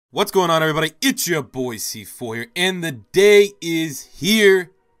What's going on, everybody? It's your boy C4 here, and the day is here.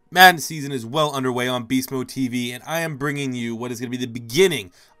 Madden season is well underway on Beast Mode TV, and I am bringing you what is going to be the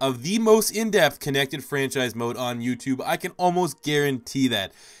beginning of the most in-depth connected franchise mode on YouTube. I can almost guarantee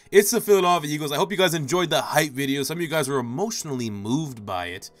that. It's the Philadelphia Eagles. I hope you guys enjoyed the hype video. Some of you guys were emotionally moved by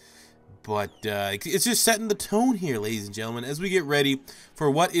it. But it's just setting the tone here, ladies and gentlemen, as we get ready for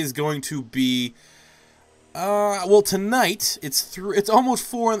what is going to be... well, tonight, it's almost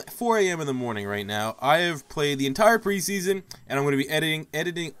 4 a.m. in the morning right now. I have played the entire preseason, and I'm going to be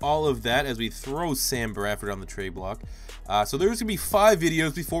editing all of that as we throw Sam Bradford on the trade block. So there's going to be 5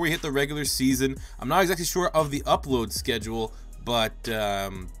 videos before we hit the regular season. I'm not exactly sure of the upload schedule, but,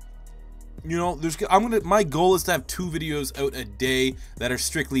 you know, my goal is to have 2 videos out a day that are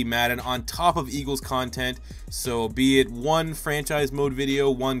strictly Madden on top of Eagles content. So be it 1 franchise mode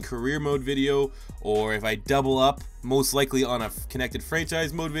video, 1 career mode video, or if I double up, most likely on a connected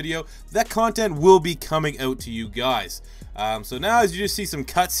franchise mode video, that content will be coming out to you guys. So now as you just see some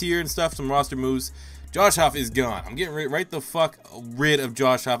cuts here and stuff, some roster moves, Josh Huff is gone. I'm getting right the fuck rid of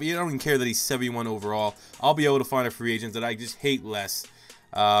Josh Huff. I don't even care that he's 71 overall. I'll be able to find a free agent that I just hate less.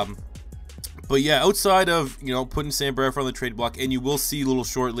 But yeah, outside of, you know, putting Sam Bradford on the trade block, and you will see a little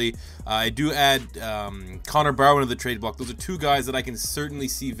shortly, I do add Connor Barwin to the trade block. Those are 2 guys that I can certainly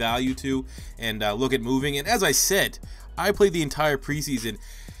see value to and look at moving. And as I said, I played the entire preseason.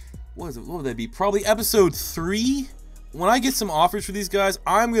 What would that be? Probably episode 3. When I get some offers for these guys,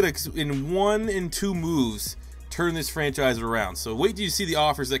 I'm going to, in 1 and 2 moves, turn this franchise around. So wait till you see the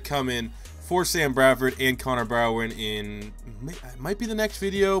offers that come in for Sam Bradford and Connor Barwin in, might be the next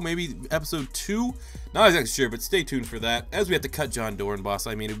video, maybe episode 2. Not exactly sure, but stay tuned for that. As we have to cut John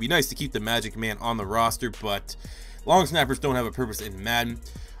Dornbos. I mean, it would be nice to keep the Magic Man on the roster, but long snappers don't have a purpose in Madden.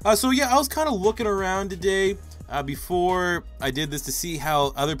 So yeah, I was kind of looking around today before I did this to see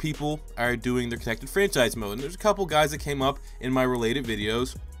how other people are doing their connected franchise mode. And there's a couple guys that came up in my related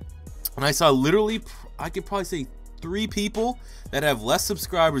videos, and I saw literally, I could probably say 3 people that have less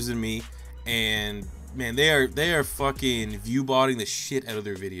subscribers than me. And man, they are fucking view botting the shit out of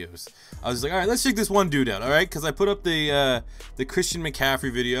their videos. I was like, all right, let's check this one dude out, all right? Because I put up the Christian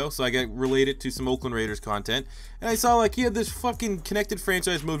McCaffrey video, so I got related to some Oakland Raiders content, and I saw like he had this fucking connected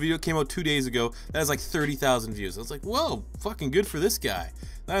franchise mode video came out 2 days ago that has like 30,000 views. I was like, whoa, fucking good for this guy.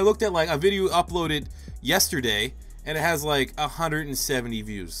 Then I looked at like a video uploaded yesterday, and it has like 170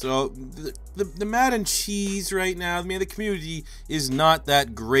 views. So the Madden cheese right now, man, the community is not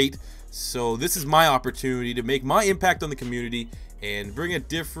that great. So this is my opportunity to make my impact on the community and bring a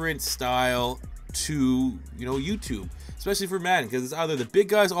different style to, you know, YouTube, especially for Madden, because it's either the big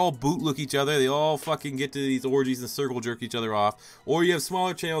guys all bootlick each other, they all fucking get to these orgies and circle jerk each other off, or you have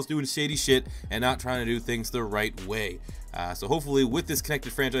smaller channels doing shady shit and not trying to do things the right way. So hopefully with this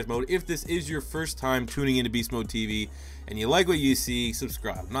connected franchise mode, if this is your first time tuning into Beast Mode TV and you like what you see,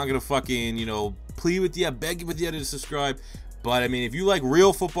 subscribe. I'm not gonna fucking, you know, plead with you, beg with you to subscribe. But I mean, if you like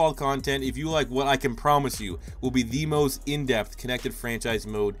real football content, if you like what I can promise you will be the most in-depth connected franchise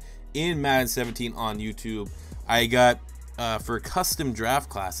mode in Madden 17 on YouTube, I got for custom draft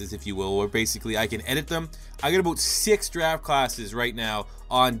classes, if you will, where basically I can edit them. I got about 6 draft classes right now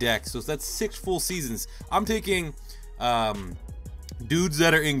on deck, so that's 6 full seasons. I'm taking dudes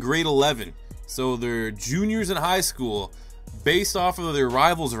that are in grade 11, so they're juniors in high school, based off of their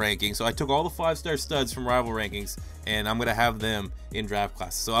rivals ranking. So I took all the 5-star studs from rival rankings, and I'm gonna have them in draft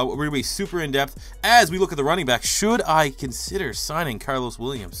classes. So we're gonna be super in depth as we look at the running back. Should I consider signing Carlos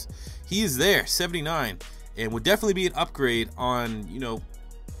Williams? He is there, 79, and would definitely be an upgrade on, you know,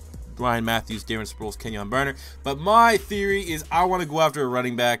 Ryan Matthews, Darren Sproles, Kenyon Barner. But my theory is I want to go after a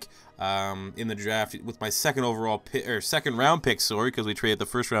running back in the draft with my second round pick, sorry, because we traded the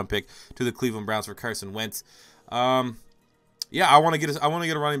 1st round pick to the Cleveland Browns for Carson Wentz. Yeah, I want to get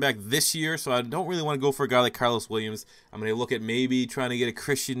a running back this year, so I don't really want to go for a guy like Carlos Williams. I'm going to look at maybe trying to get a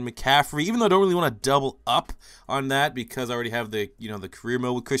Christian McCaffrey, even though I don't really want to double up on that because I already have the, you know, the career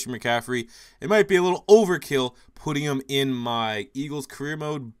mode with Christian McCaffrey. It might be a little overkill putting him in my Eagles career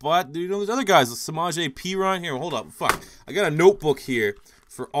mode, but you know, there's other guys, Samaje Perine here. Hold up, fuck. I got a notebook here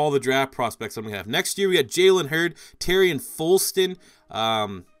for all the draft prospects I'm going to have. Next year, we got Jalen Hurd, Terry and Folston.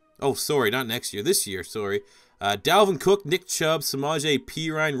 Oh, sorry, not next year. This year, sorry. Dalvin Cook, Nick Chubb, Samaje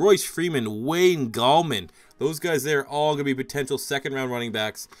Perine, Royce Freeman, Wayne Gallman. Those guys there are all going to be potential 2nd-round running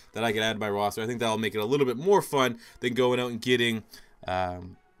backs that I can add to my roster. I think that'll make it a little bit more fun than going out and getting,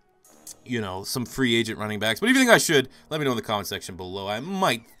 you know, some free agent running backs. But if you think I should, let me know in the comment section below. I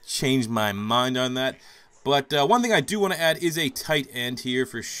might change my mind on that. But one thing I do want to add is a tight end here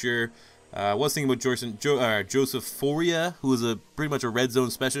for sure. I was thinking about Joseph Foria, who was pretty much a red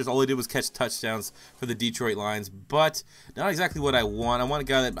zone specialist. All he did was catch touchdowns for the Detroit Lions, but not exactly what I want. I want a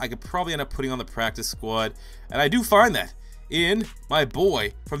guy that I could probably end up putting on the practice squad, and I do find that in my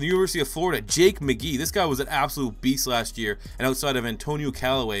boy from the University of Florida, Jake McGee. This guy was an absolute beast last year, and outside of Antonio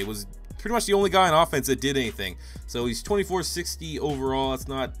Callaway, was pretty much the only guy on offense that did anything. So he's 2460 overall. That's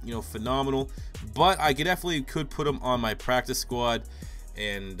not, you know, phenomenal, but I could put him on my practice squad.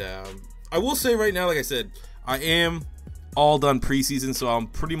 And I will say right now, like I said, I am all done preseason, so I'm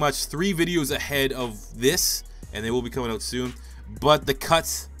pretty much 3 videos ahead of this, and they will be coming out soon. But the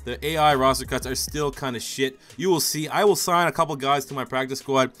cuts, the AI roster cuts, are still kind of shit. You will see. I will sign a couple guys to my practice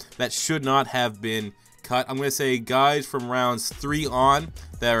squad that should not have been cut. I'm going to say guys from rounds 3 on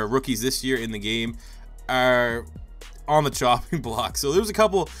that are rookies this year in the game are on the chopping block. So there was a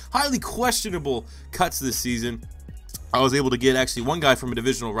couple highly questionable cuts this season. I was able to get actually one guy from a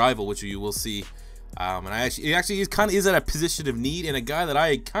divisional rival, which you will see. And he actually kind of is at a position of need, and a guy that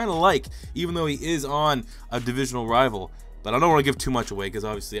I kind of like, even though he is on a divisional rival. But I don't want to give too much away, because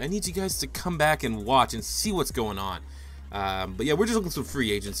obviously I need you guys to come back and watch and see what's going on. But yeah, we're just looking for some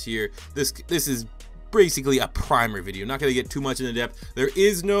free agents here. This is basically a primer video. Not going to get too much into depth. There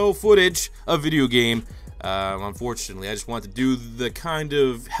is no footage of video game. Unfortunately, I just want to do the kind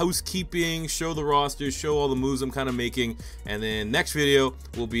of housekeeping, show the rosters, show all the moves I'm kind of making, and then next video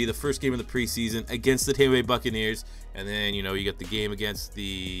will be the first game of the preseason against the Tampa Bay Buccaneers, and then, you know, you get the game against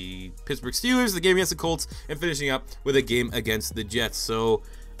the Pittsburgh Steelers, the game against the Colts, and finishing up with a game against the Jets. So,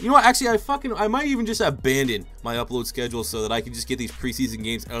 you know what, actually, I might even just abandon my upload schedule so that I can just get these preseason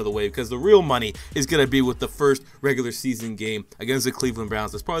games out of the way, because the real money is going to be with the first regular season game against the Cleveland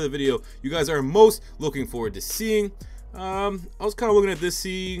Browns. That's probably the video you guys are most looking forward to seeing. I was kind of looking at this,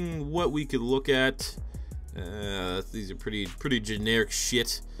 seeing what we could look at. These are pretty generic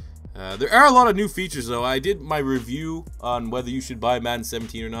shit. There are a lot of new features, though. I did my review on whether you should buy Madden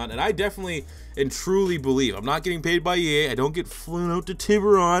 17 or not, and I definitely and truly believe I'm not getting paid by EA. I don't get flown out to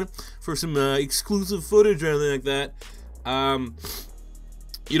Tiburon for some exclusive footage or anything like that.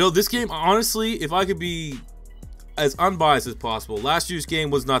 You know, this game, honestly, if I could be as unbiased as possible, last year's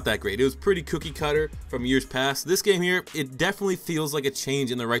game was not that great. It was pretty cookie cutter from years past. This game here, it definitely feels like a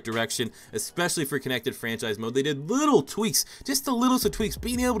change in the right direction, especially for connected franchise mode. They did little tweaks, just the littlest of tweaks,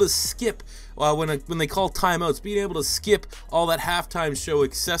 being able to skip when they call timeouts, being able to skip all that halftime show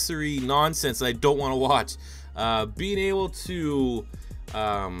accessory nonsense that I don't want to watch, being able to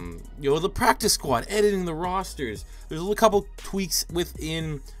you know, the practice squad, editing the rosters. There's a couple tweaks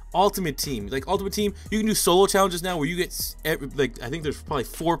within Ultimate Team. Like Ultimate Team, you can do solo challenges now where you get, like, I think there's probably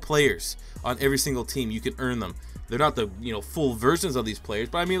 4 players on every single team. You can earn them. They're not the, you know, full versions of these players,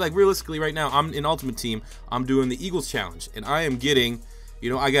 but I mean, like, realistically right now, I'm in Ultimate Team, I'm doing the Eagles challenge, and I am getting, you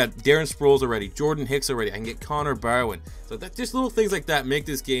know, I got Darren Sproles already, Jordan Hicks already, I can get Connor Barwin. So that, just little things like that make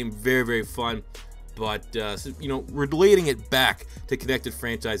this game very, very fun. But, so, you know, relating it back to connected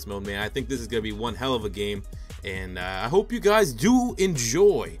franchise mode, man, I think this is going to be one hell of a game. And I hope you guys do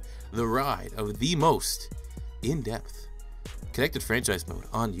enjoy the ride of the most in-depth connected franchise mode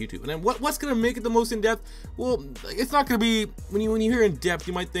on YouTube. And then what's going to make it the most in-depth? Well, it's not going to be, when you hear in-depth,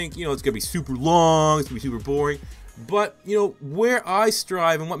 you might think, you know, it's going to be super long, it's going to be super boring. But, you know, where I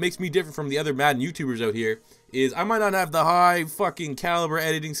strive and what makes me different from the other Madden YouTubers out here is I might not have the high fucking caliber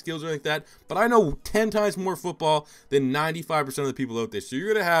editing skills or like that, but I know 10 times more football than 95% of the people out there. So you're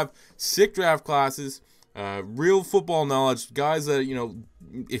going to have sick draft classes, real football knowledge, guys that, you know,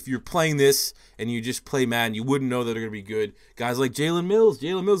 if you're playing this and you just play Madden, you wouldn't know that they're going to be good. Guys like Jalen Mills.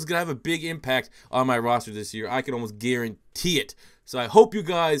 Jalen Mills is going to have a big impact on my roster this year. I can almost guarantee it. So I hope you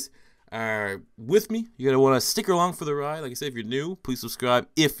guys are with me. You're going to want to stick along for the ride. Like I said, if you're new, please subscribe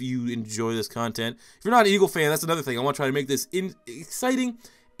if you enjoy this content. If you're not an Eagle fan, that's another thing. I want to try to make this exciting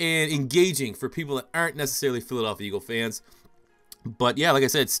and engaging for people that aren't necessarily Philadelphia Eagle fans. But yeah, like I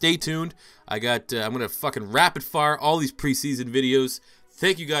said, stay tuned. I'm gonna fucking rapid fire all these preseason videos.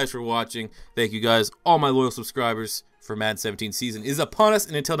 Thank you guys for watching. Thank you guys, all my loyal subscribers. For Madden 17 season is upon us,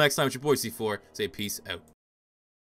 and until next time, it's your boy C4. Say peace out.